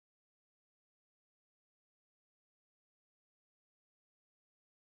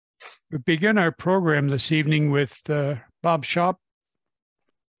We begin our program this evening with Bob Schoppe.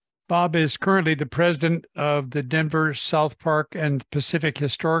 Bob is currently the president of the Denver, South Park, and Pacific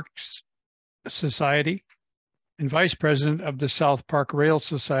Historic Society and vice president of the South Park Rail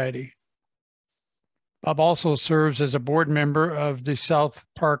Society. Bob also serves as a board member of the South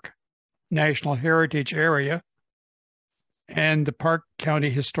Park National Heritage Area and the Park County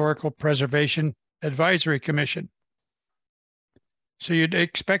Historical Preservation Advisory Commission. So you'd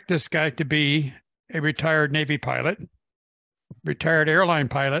expect this guy to be a retired Navy pilot, retired airline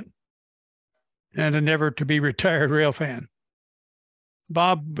pilot, and a never to be retired rail fan.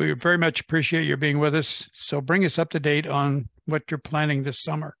 Bob, we very much appreciate your being with us. So bring us up to date on what you're planning this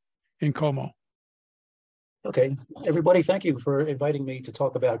summer in Como. Okay, everybody, thank you for inviting me to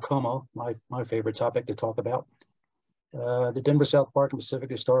talk about Como, my favorite topic to talk about. The Denver, South Park, and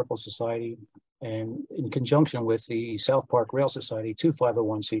Pacific Historical Society, and in conjunction with the South Park Rail Society, two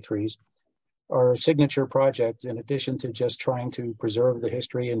 501c3s, our signature project, in addition to just trying to preserve the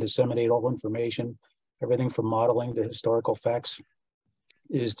history and disseminate all information, everything from modeling to historical facts,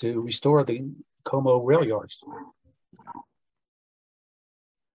 is to restore the Como rail yards.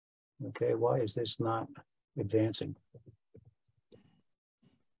 Okay, why is this not advancing?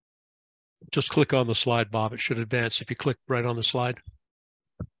 Just click on the slide, Bob. It should advance if you click right on the slide.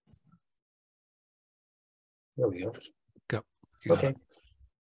 There we go. Go. Okay.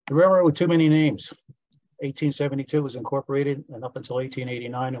 The railroad with too many names. 1872 was incorporated, and up until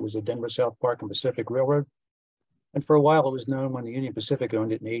 1889, it was the Denver, South Park, and Pacific Railroad. And for a while, it was known when the Union Pacific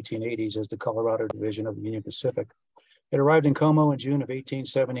owned it in the 1880s as the Colorado Division of the Union Pacific. It arrived in Como in June of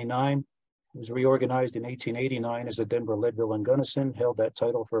 1879. It was reorganized in 1889 as the Denver, Leadville, and Gunnison, held that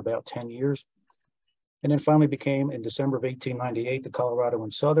title for about 10 years. And then finally became, in December of 1898, the Colorado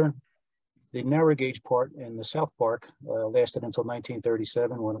and Southern. The narrow gauge part in the South Park lasted until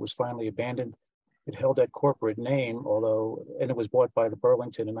 1937 when it was finally abandoned. It held that corporate name, and it was bought by the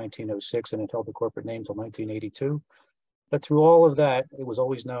Burlington in 1906, and it held the corporate name until 1982. But through all of that, it was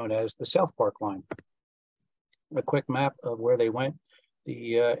always known as the South Park line. A quick map of where they went.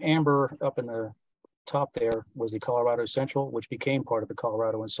 The amber up in the top there was the Colorado Central, which became part of the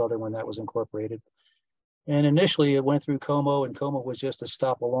Colorado and Southern when that was incorporated. And initially it went through Como, and Como was just a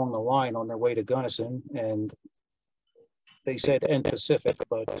stop along the line on their way to Gunnison. And they said and Pacific,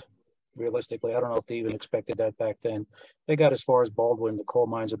 but realistically, I don't know if they even expected that back then. They got as far as Baldwin, the coal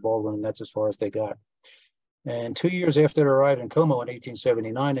mines of Baldwin, and that's as far as they got. And 2 years after they arrived in Como in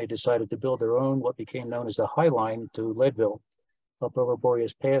 1879, they decided to build their own, what became known as the High Line to Leadville, up over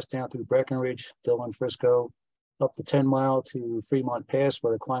Boreas Pass, down through Breckenridge, Dillon, Frisco, up the 10 Mile to Fremont Pass,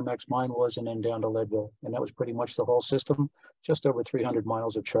 where the Climax mine was, and then down to Leadville. And that was pretty much the whole system, just over 300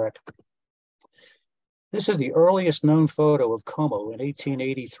 miles of track. This is the earliest known photo of Como in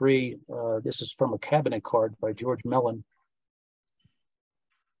 1883. This is from a cabinet card by George Mellon.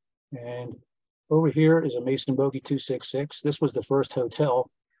 And over here is a Mason Bogey 266. This was the first hotel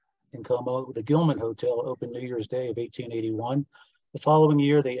in Como. The Gilman Hotel opened New Year's Day of 1881. The following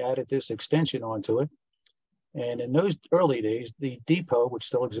year, they added this extension onto it. And in those early days, the depot, which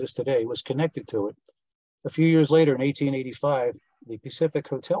still exists today, was connected to it. A few years later, in 1885, the Pacific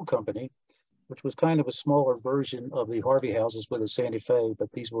Hotel Company, which was kind of a smaller version of the Harvey houses with the Santa Fe,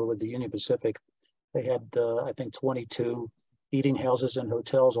 but these were with the Union Pacific. They had, I think, 22 eating houses and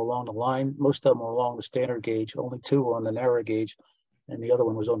hotels along the line. Most of them were along the standard gauge. Only 2 were on the narrow gauge, and the other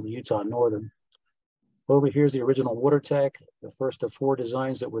one was on the Utah Northern. Over here's the original water tank, the first of 4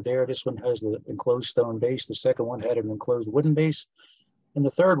 designs that were there. This one has the enclosed stone base. The second one had an enclosed wooden base. And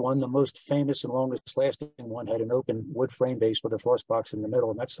the third one, the most famous and longest lasting one, had an open wood frame base with a frost box in the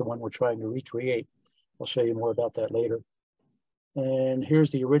middle. And that's the one we're trying to recreate. I'll show you more about that later. And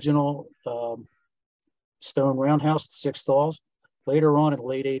here's the original stone roundhouse, 6 stalls. Later on in the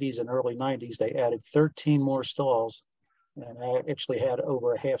late 80s and early 90s, they added 13 more stalls. And I actually had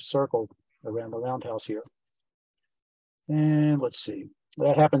over a half circle around the roundhouse here. And let's see,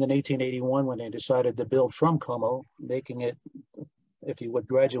 that happened in 1881 when they decided to build from Como, making it, if you would,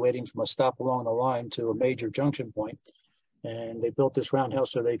 graduating from a stop along the line to a major junction point. And they built this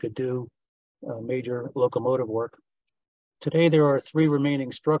roundhouse so they could do major locomotive work. Today, there are 3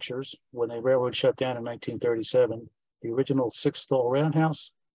 remaining structures when the railroad shut down in 1937. The original 6-stall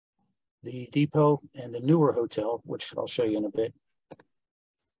roundhouse, the depot, and the newer hotel, which I'll show you in a bit.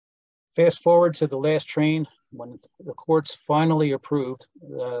 Fast forward to the last train, when the courts finally approved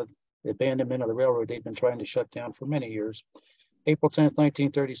the abandonment of the railroad they've been trying to shut down for many years. April 10th,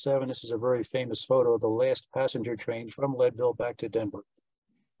 1937, this is a very famous photo of the last passenger train from Leadville back to Denver.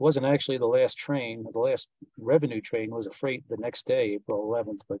 It wasn't actually the last train. The last revenue train was a freight the next day, April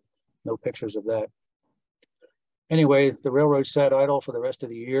 11th, but no pictures of that. Anyway, the railroad sat idle for the rest of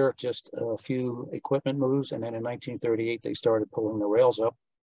the year, just a few equipment moves, and then in 1938, they started pulling the rails up.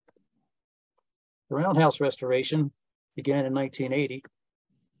 The roundhouse restoration began in 1980.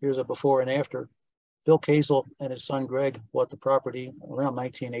 Here's a before and after. Bill Kazel and his son Greg bought the property around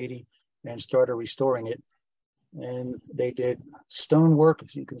 1980 and started restoring it. And they did stonework.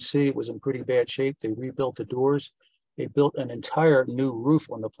 As you can see, it was in pretty bad shape. They rebuilt the doors. They built an entire new roof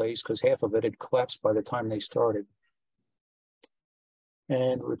on the place because half of it had collapsed by the time they started.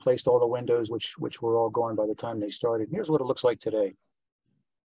 And replaced all the windows, which were all gone by the time they started. Here's what it looks like today.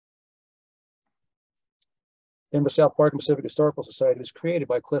 Denver South Park and Pacific Historical Society was created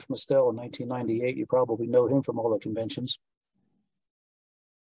by Cliff Mastell in 1998. You probably know him from all the conventions.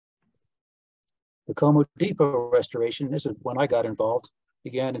 The Como Depot restoration, this is when I got involved,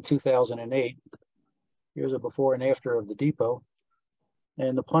 began in 2008. Here's a before and after of the depot.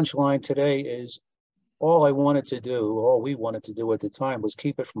 And the punchline today is all we wanted to do at the time was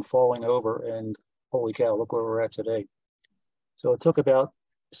keep it from falling over, and holy cow, look where we're at today. So it took about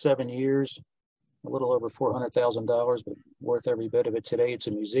 7 years, a little over $400,000, but worth every bit of it. Today it's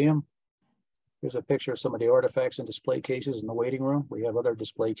a museum. Here's a picture of some of the artifacts and display cases in the waiting room. We have other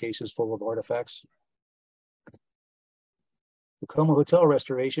display cases full of artifacts. The Como Hotel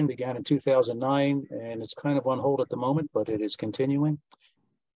restoration began in 2009, and it's kind of on hold at the moment, but it is continuing.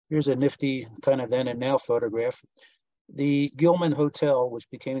 Here's a nifty kind of then and now photograph. The Gilman Hotel, which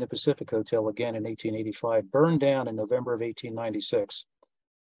became the Pacific Hotel again in 1885, burned down in November of 1896.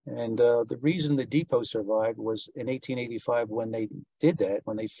 And the reason the depot survived was in 1885, when they did that,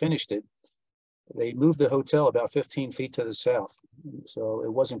 when they finished it, they moved the hotel about 15 feet to the south. So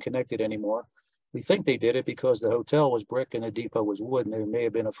it wasn't connected anymore. We think they did it because the hotel was brick and the depot was wood, and they may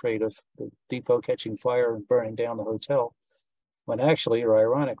have been afraid of the depot catching fire and burning down the hotel, when actually, or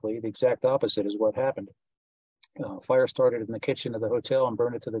ironically, the exact opposite is what happened. Fire started in the kitchen of the hotel and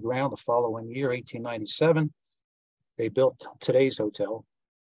burned it to the ground. The following year, 1897, they built today's hotel.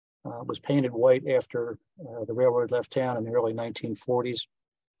 It was painted white after the railroad left town in the early 1940s.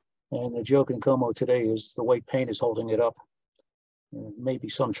 And the joke in Como today is the white paint is holding it up. Maybe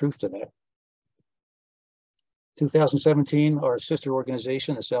some truth to that. 2017, our sister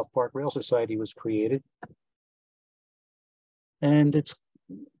organization, the South Park Rail Society, was created. And it's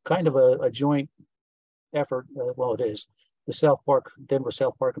kind of a joint effort. Well, it is. The Denver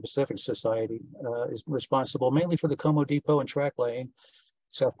South Park and Pacific Society is responsible mainly for the Como Depot and track laying.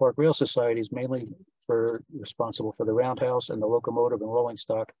 South Park Rail Society is mainly responsible for the roundhouse and the locomotive and rolling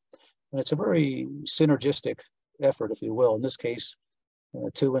stock. And it's a very synergistic effort, if you will. In this case,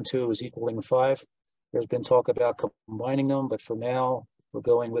 2 and 2 is equaling 5. There's been talk about combining them, but for now, we're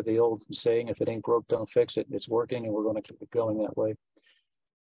going with the old saying, if it ain't broke, don't fix it. It's working, and we're going to keep it going that way.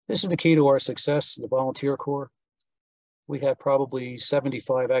 This is the key to our success, the volunteer corps. We have probably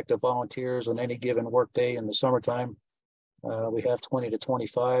 75 active volunteers on any given workday in the summertime. We have 20 to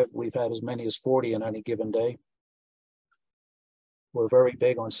 25. We've had as many as 40 on any given day. We're very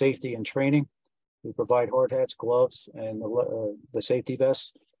big on safety and training. We provide hard hats, gloves, and the safety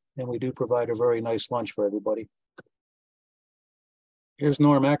vests, and we do provide a very nice lunch for everybody. Here's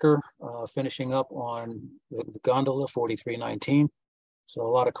Norm Ecker finishing up on the gondola 4319. So a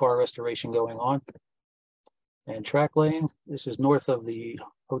lot of car restoration going on. And track laying, this is north of the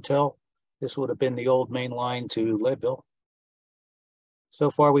hotel. This would have been the old main line to Leadville. So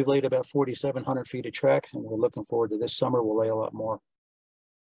far, we've laid about 4,700 feet of track, and we're looking forward to this summer. We'll lay a lot more.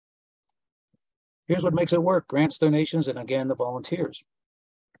 Here's what makes it work: grants, donations, and again, the volunteers.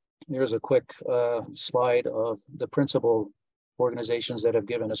 Here's a quick slide of the principal organizations that have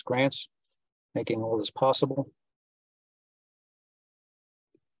given us grants, making all this possible.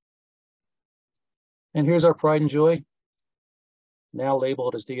 And here's our pride and joy, now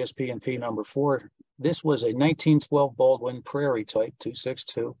labeled as DSP and P number 4. This was a 1912 Baldwin Prairie Type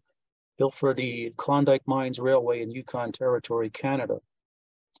 262, built for the Klondike Mines Railway in Yukon Territory, Canada.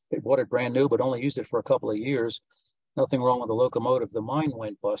 They bought it brand new, but only used it for a couple of years. Nothing wrong with the locomotive. The mine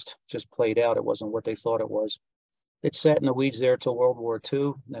went bust, just played out. It wasn't what they thought it was. It sat in the weeds there till World War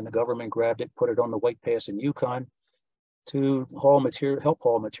II, and the government grabbed it, put it on the White Pass in Yukon to help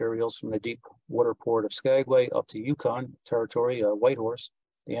haul materials from the deep water port of Skagway up to Yukon Territory, Whitehorse,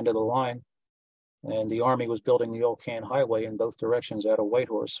 the end of the line. And the Army was building the Old-Can Highway in both directions out of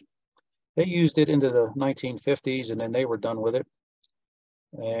Whitehorse. They used it into the 1950s, and then they were done with it.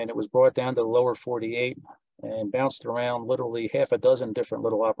 And it was brought down to the lower 48 and bounced around literally half a dozen different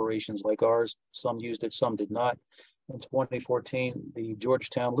little operations like ours. Some used it, some did not. In 2014, the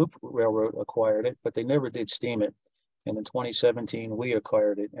Georgetown Loop Railroad acquired it, but they never did steam it. And in 2017, we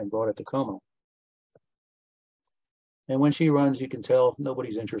acquired it and brought it to Como. And when she runs, you can tell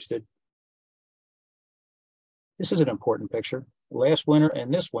nobody's interested. This is an important picture. Last winter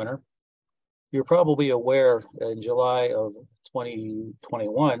and this winter, you're probably aware in July of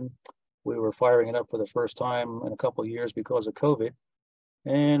 2021, we were firing it up for the first time in a couple of years because of COVID,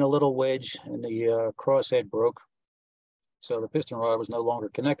 and a little wedge in the crosshead broke. So the piston rod was no longer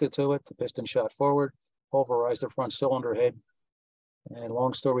connected to it. The piston shot forward, pulverized the front cylinder head. And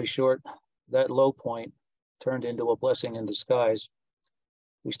long story short, that low point turned into a blessing in disguise.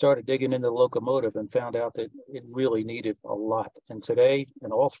 We started digging into the locomotive and found out that it really needed a lot. And today,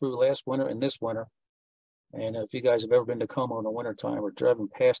 and all through last winter and this winter, and if you guys have ever been to Como in the wintertime or driven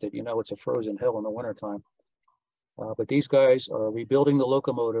past it, you know it's a frozen hell in the wintertime. But these guys are rebuilding the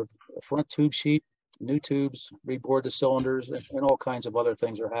locomotive, the front tube sheet, new tubes, reboard the cylinders, and all kinds of other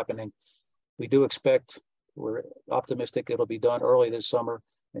things are happening. We do expect, we're optimistic it'll be done early this summer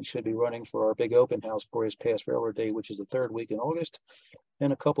and should be running for our big open house for his past railroad day, which is the 3rd week in August,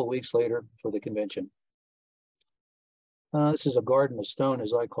 and a couple of weeks later for the convention. This is a garden of stone,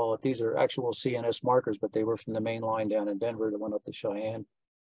 as I call it. These are actual CNS markers, but they were from the main line down in Denver that went up to Cheyenne.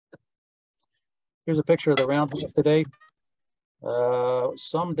 Here's a picture of the roundhouse today.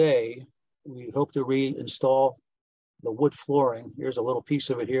 Someday, we hope to reinstall the wood flooring. Here's a little piece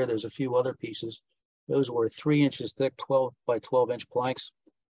of it here. There's a few other pieces. Those were 3 inches thick, 12 by 12 inch planks.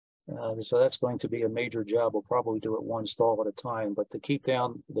 So that's going to be a major job. We'll probably do it one stall at a time, but to keep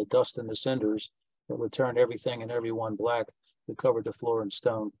down the dust and the cinders that would turn everything and everyone black, we covered the floor in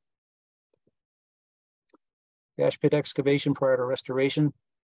stone. Gash pit excavation prior to restoration.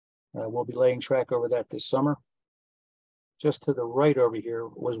 We'll be laying track over that this summer. Just to the right over here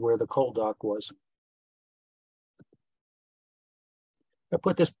was where the coal dock was. I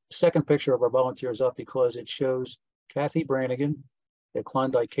put this second picture of our volunteers up because it shows Kathy Brannigan, that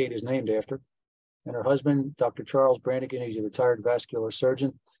Klondike Kate is named after, and her husband, Dr. Charles Brannigan. He's a retired vascular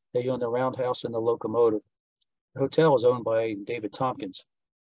surgeon. They own the roundhouse and the locomotive. The hotel is owned by David Tompkins.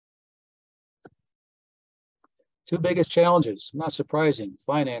 2 biggest challenges, not surprising,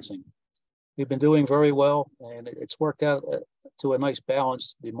 financing. We've been doing very well, and it's worked out to a nice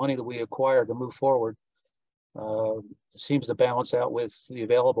balance. The money that we acquired to move forward seems to balance out with the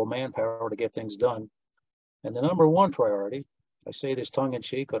available manpower to get things done. And the number 1 priority, I say this tongue in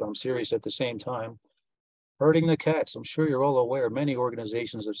cheek, but I'm serious at the same time, herding the cats. I'm sure you're all aware many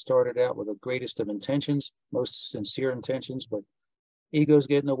organizations have started out with the greatest of intentions, most sincere intentions, but egos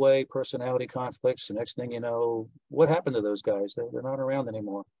get in the way, personality conflicts. The next thing you know, what happened to those guys? They're not around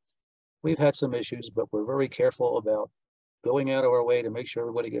anymore. We've had some issues, but we're very careful about going out of our way to make sure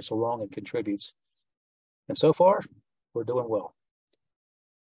everybody gets along and contributes. And so far, we're doing well.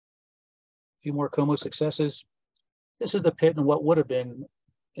 A few more Como successes. This is the pit and what would have been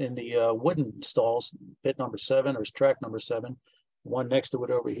in the wooden stalls, pit number 7 or track number 7. One next to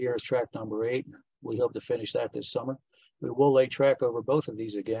it over here is track number 8. We hope to finish that this summer. We will lay track over both of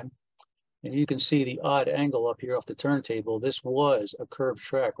these again. And you can see the odd angle up here off the turntable. This was a curved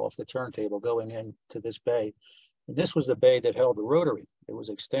track off the turntable going into this bay. And this was the bay that held the rotary. It was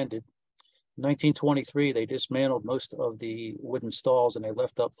extended. In 1923, they dismantled most of the wooden stalls and they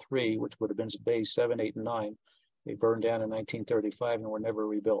left up 3, which would have been bays 7, 8, and 9. They burned down in 1935 and were never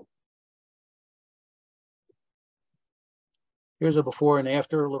rebuilt. Here's a before and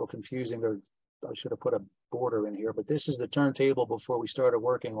after, a little confusing. I should have put a border in here, but this is the turntable before we started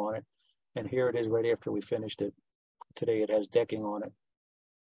working on it. And here it is right after we finished it. Today it has decking on it.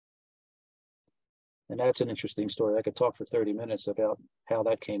 And that's an interesting story. I could talk for 30 minutes about how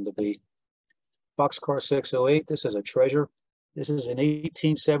that came to be. Boxcar 608, this is a treasure. This is an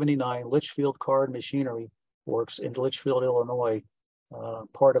 1879 Litchfield Car and Machinery Works in Litchfield, Illinois.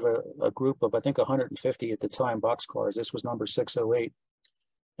 Part of a group of, I think, 150 at the time boxcars. This was number 608.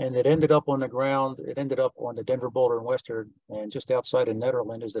 And it ended up on the ground. It ended up on the Denver, Boulder, and Western. And just outside of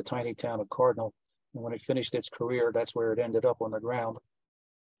Netherland is the tiny town of Cardinal. And when it finished its career, that's where it ended up on the ground.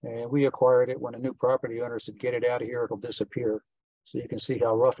 And we acquired it when a new property owner said, get it out of here, it'll disappear. So you can see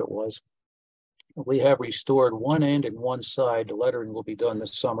how rough it was. We have restored one end and one side. The lettering will be done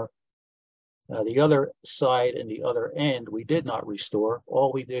this summer. The other side and the other end, we did not restore.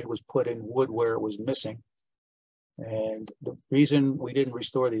 All we did was put in wood where it was missing. And the reason we didn't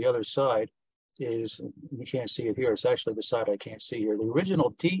restore the other side is, you can't see it here. It's actually the side I can't see here. The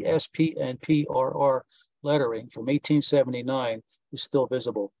original DSP and PRR lettering from 1879 is still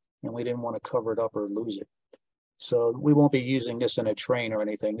visible, and we didn't want to cover it up or lose it. So we won't be using this in a train or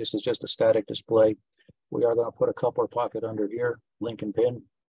anything. This is just a static display. We are going to put a coupler pocket under here, link and pin.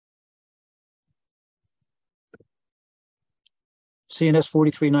 CNS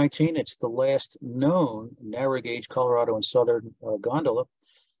 4319, it's the last known narrow gauge Colorado and Southern gondola.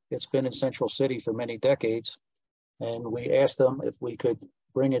 It's been in Central City for many decades. And we asked them if we could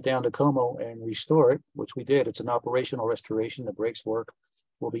bring it down to Como and restore it, which we did. It's an operational restoration. The brakes work.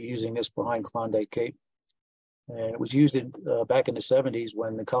 We'll be using this behind Klondike Cape. And it was used back in the 70s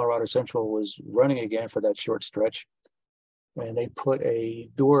when the Colorado Central was running again for that short stretch. And they put a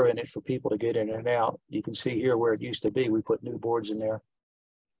door in it for people to get in and out. You can see here where it used to be. We put new boards in there.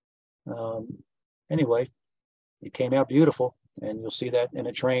 Anyway, it came out beautiful, and you'll see that in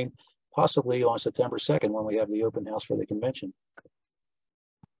a train possibly on September 2nd when we have the open house for the convention.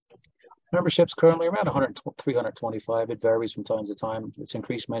 Membership's currently around 325. It varies from time to time. It's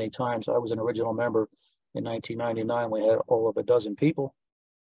increased many times. I was an original member in 1999. We had all of a dozen people.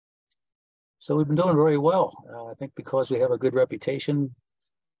 So we've been doing very well. I think because we have a good reputation,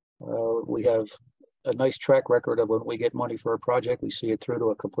 we have a nice track record of when we get money for a project, we see it through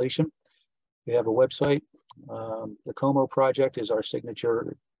to a completion. We have a website. The Como project is our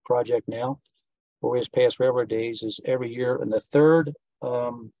signature project now. Whereas past railroad days is every year, and the third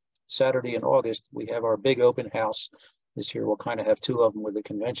Saturday in August, we have our big open house. This year we'll kind of have two of them with the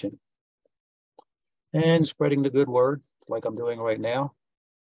convention. And spreading the good word, like I'm doing right now,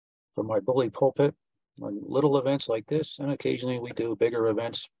 from my bully pulpit on little events like this, and occasionally we do bigger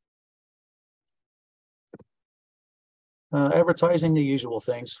events. Advertising, the usual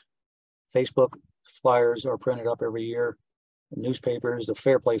things. Facebook flyers are printed up every year. The newspapers, the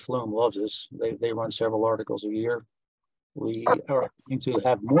Fair Play Flume loves us. They run several articles a year. We are going to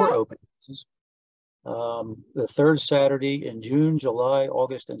have more open houses. The third Saturday in June, July,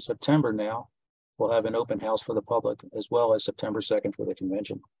 August, and September now, we'll have an open house for the public, as well as September 2nd for the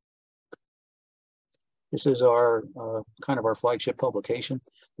convention. This is our kind of our flagship publication,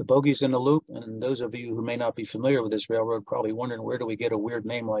 The Bogies in the Loop. And those of you who may not be familiar with this railroad probably wondering, where do we get a weird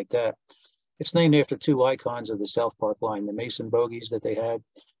name like that? It's named after two icons of the South Park line, the Mason bogies that they had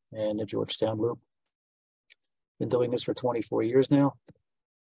and the Georgetown Loop. Been doing this for 24 years now.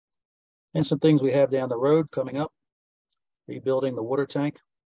 And some things we have down the road coming up. Rebuilding the water tank.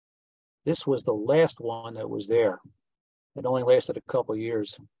 This was the last one that was there. It only lasted a couple of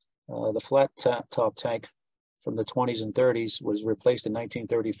years. The flat top tank from the 20s and 30s was replaced in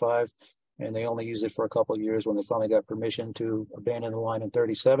 1935, and they only used it for a couple of years when they finally got permission to abandon the line in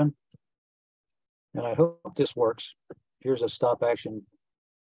 37. And I hope this works. Here's a stop action.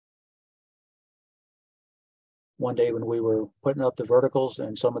 One day when we were putting up the verticals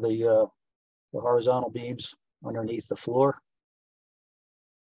and some of the horizontal beams underneath the floor.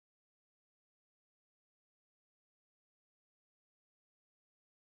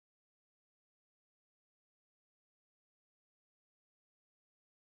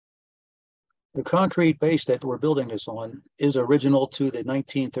 The concrete base that we're building this on is original to the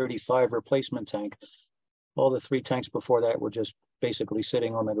 1935 replacement tank. All the three tanks before that were just basically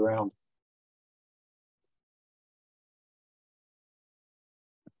sitting on the ground.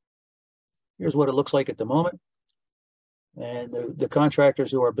 Here's what it looks like at the moment. And the contractors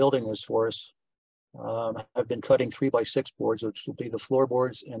who are building this for us have been cutting 3x6 boards, which will be the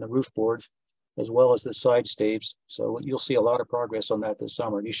floorboards and the roof boards, as well as the side staves. So you'll see a lot of progress on that this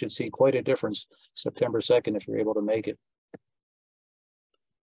summer. You should see quite a difference September 2nd if you're able to make it.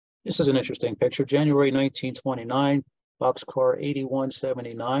 This is an interesting picture. January 1929, boxcar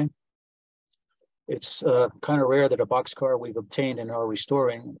 8179. It's kind of rare that a boxcar we've obtained and are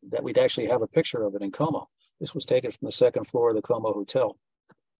restoring that we'd actually have a picture of it in Como. This was taken from the second floor of the Como Hotel.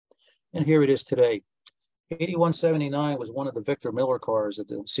 And here it is today. 8179 was one of the Victor Miller cars that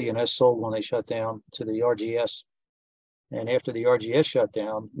the CNS sold when they shut down to the RGS. And after the RGS shut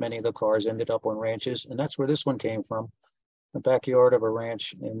down, many of the cars ended up on ranches, and that's where this one came from, the backyard of a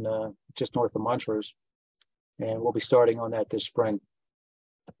ranch in just north of Montrose. And we'll be starting on that this spring.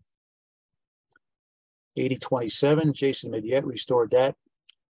 8027, Jason Midyett restored that.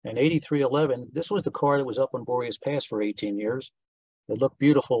 And 8311, this was the car that was up on Boreas Pass for 18 years. It looked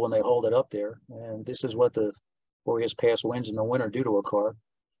beautiful when they hauled it up there. And this is what the Boreas Pass winds in the winter do to a car.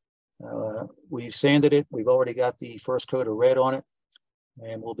 We've sanded it. We've already got the first coat of red on it.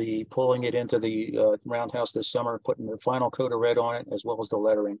 And we'll be pulling it into the roundhouse this summer, putting the final coat of red on it, as well as the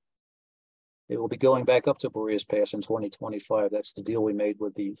lettering. It will be going back up to Boreas Pass in 2025. That's the deal we made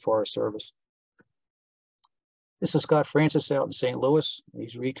with the Forest Service. This is Scott Francis out in St. Louis.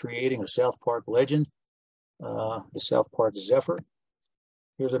 He's recreating a South Park legend, the South Park Zephyr.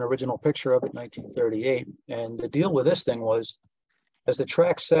 Here's an original picture of it, 1938. And the deal with this thing was, as the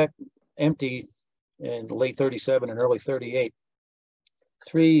track sat empty in late 37 and early 38,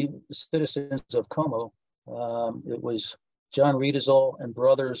 three citizens of Como, it was John Riedesel and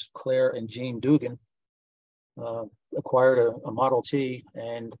brothers Claire and Gene Dugan acquired a Model T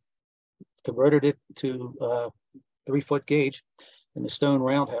and converted it to 3-foot gauge in the stone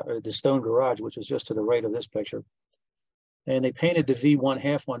roundhouse, or the stone garage, which is just to the right of this picture. And they painted the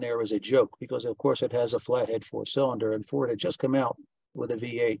V1/2 on there as a joke because, of course, it has a flathead 4-cylinder, and Ford had just come out with a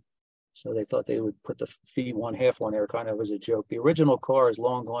V8. So they thought they would put the V1/2 on there kind of as a joke. The original car is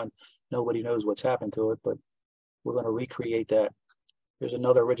long gone. Nobody knows what's happened to it, but we're going to recreate that. There's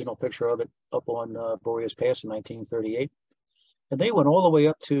another original picture of it up on Boreas Pass in 1938. And they went all the way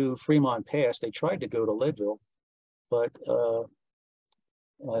up to Fremont Pass. They tried to go to Leadville, but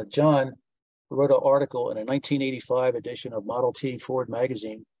John wrote an article in a 1985 edition of Model T Ford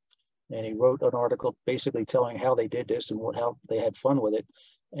magazine. And he wrote an article basically telling how they did this and how they had fun with it.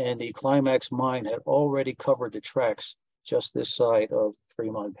 And the Climax Mine had already covered the tracks just this side of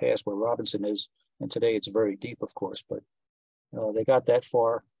Fremont Pass where Robinson is. And today it's very deep, of course, but they got that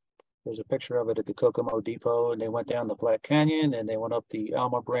far. There's a picture of it at the Kokomo Depot, and they went down the Platte Canyon and they went up the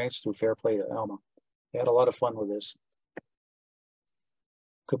Alma branch through Fairplay to Alma. They had a lot of fun with this.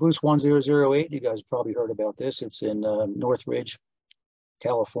 Caboose 1008, you guys probably heard about this. It's in Northridge,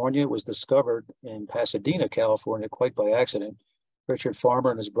 California. It was discovered in Pasadena, California, quite by accident. Richard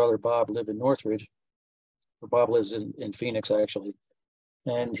Farmer and his brother Bob live in Northridge. Bob lives in Phoenix, actually.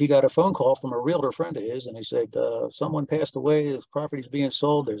 And he got a phone call from a realtor friend of his, and he said, someone passed away, his property's being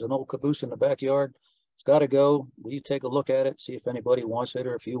sold, there's an old caboose in the backyard, it's got to go. Will you take a look at it, see if anybody wants it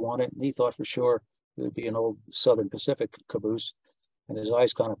or if you want it? And he thought for sure it would be an old Southern Pacific caboose, and his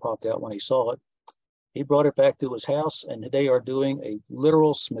eyes kind of popped out when he saw it. He brought it back to his house, and they are doing a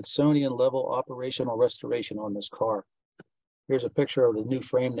literal Smithsonian level operational restoration on this car. Here's a picture of the new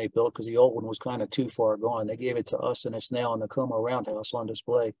frame they built because the old one was kind of too far gone. They gave it to us, and it's now in the Como Roundhouse on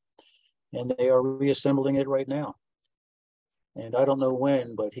display. And they are reassembling it right now. And I don't know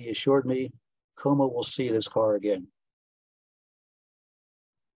when, but he assured me Como will see this car again.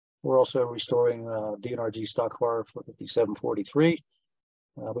 We're also restoring DNRG stock car for 5743.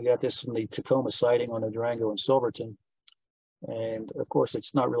 We got this from the Tacoma sighting on the Durango and Silverton. And of course,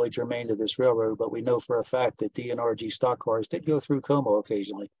 it's not really germane to this railroad, but we know for a fact that DNRG stock cars did go through Como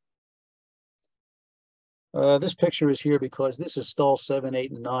occasionally. This picture is here because this is stall 7,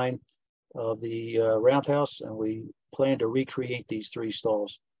 8, and 9 of the roundhouse, and we plan to recreate these 3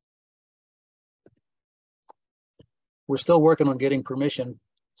 stalls. We're still working on getting permission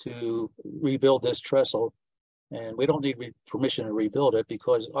to rebuild this trestle, and we don't need permission to rebuild it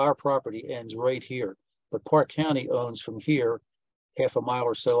because our property ends right here. But Park County owns from here half a mile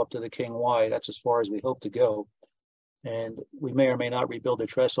or so up to the King Y. That's as far as we hope to go. And we may or may not rebuild the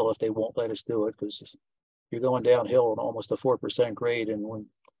trestle if they won't let us do it, because you're going downhill on almost a 4% grade. And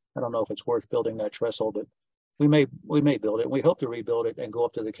I don't know if it's worth building that trestle, but we may build it. We hope to rebuild it and go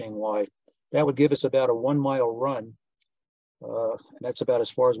up to the King Y. That would give us about a 1-mile run. And that's about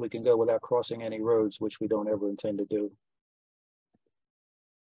as far as we can go without crossing any roads, which we don't ever intend to do.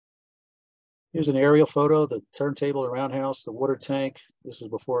 Here's an aerial photo, the turntable, the roundhouse, the water tank. This is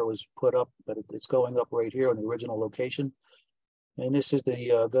before it was put up, but it's going up right here on the original location. And this is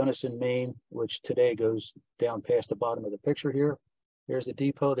the Gunnison, Maine, which today goes down past the bottom of the picture here. There's the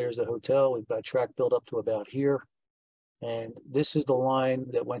depot, there's the hotel. We've got track built up to about here. And this is the line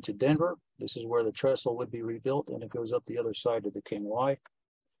that went to Denver. This is where the trestle would be rebuilt, and it goes up the other side to the King Y.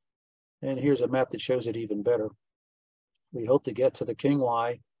 And here's a map that shows it even better. We hope to get to the King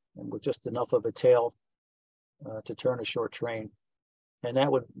Y and with just enough of a tail to turn a short train. And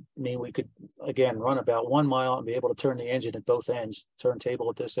that would mean we could, again, run about 1 mile and be able to turn the engine at both ends, turntable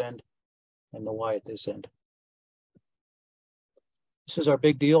at this end and the Y at this end. This is our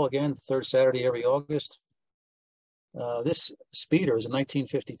big deal, again, third Saturday every August. This speeder is a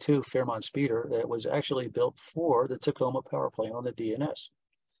 1952 Fairmont speeder that was actually built for the Tacoma power plant on the DNS.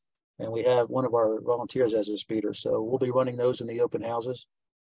 And we have one of our volunteers as a speeder. So we'll be running those in the open houses,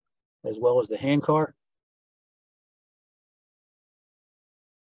 as well as the hand car.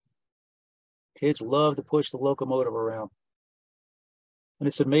 Kids love to push the locomotive around. And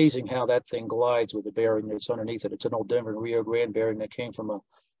it's amazing how that thing glides with the bearing that's underneath it. It's an old Denver and Rio Grande bearing that came from a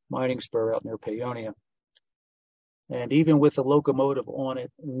mining spur out near Paonia. And even with the locomotive on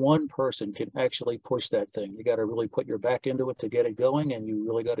it, one person can actually push that thing. You got to really put your back into it to get it going, and you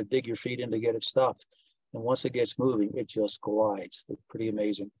really got to dig your feet in to get it stopped. And once it gets moving, it just glides. It's pretty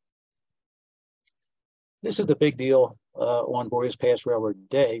amazing. This is the big deal on Boreas Pass Railroad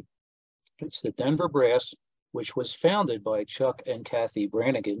Day. It's the Denver Brass, which was founded by Chuck and Kathy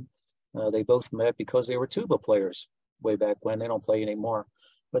Brannigan. They both met because they were tuba players way back when. They don't play anymore.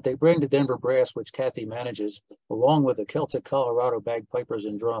 But they bring the Denver Brass, which Kathy manages, along with the Celtic Colorado bagpipers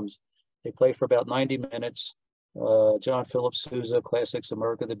and drums. They play for about 90 minutes. John Philip Sousa, classics,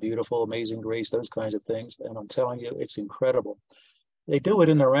 America the Beautiful, Amazing Grace, those kinds of things. And I'm telling you, it's incredible. They do it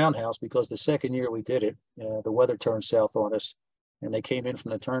in the roundhouse because the second year we did it, the weather turned south on us, and they came in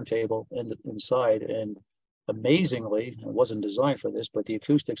from the turntable inside. And amazingly, it wasn't designed for this, but the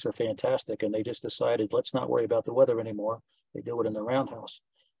acoustics are fantastic. And they just decided, let's not worry about the weather anymore. They do it in the roundhouse.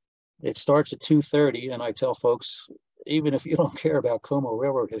 It starts at 2:30, and I tell folks, even if you don't care about Como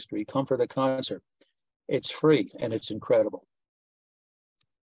Railroad history, come for the concert. It's free and it's incredible.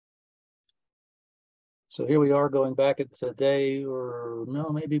 So here we are going back at today, or no,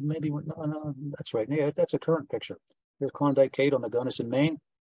 maybe, no, that's right. Yeah, that's a current picture. Here's Klondike Kate on the Gunnison, Maine.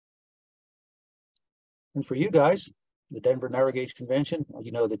 And for you guys, the Denver Narrow Gauge Convention,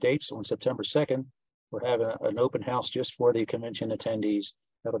 you know the dates. On September 2nd, we're having an open house just for the convention attendees.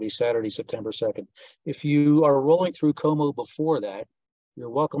 That'll be Saturday, September 2nd. If you are rolling through Como before that, you're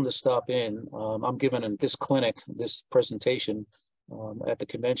welcome to stop in. I'm giving this clinic, this presentation at the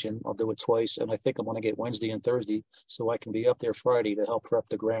convention. I'll do it twice, and I think I'm going to get Wednesday and Thursday so I can be up there Friday to help prep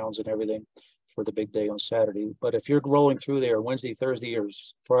the grounds and everything for the big day on Saturday. But if you're rolling through there Wednesday, Thursday, or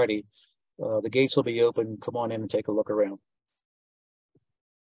Friday, the gates will be open. Come on in and take a look around.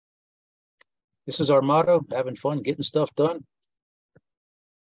 This is our motto: having fun, getting stuff done.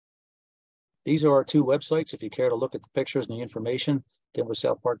 These are our two websites if you care to look at the pictures and the information. Denver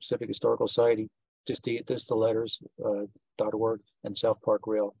South Park Pacific Historical Society, just the letters, .org, and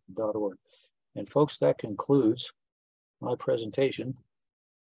southparkrail.org. And folks, that concludes my presentation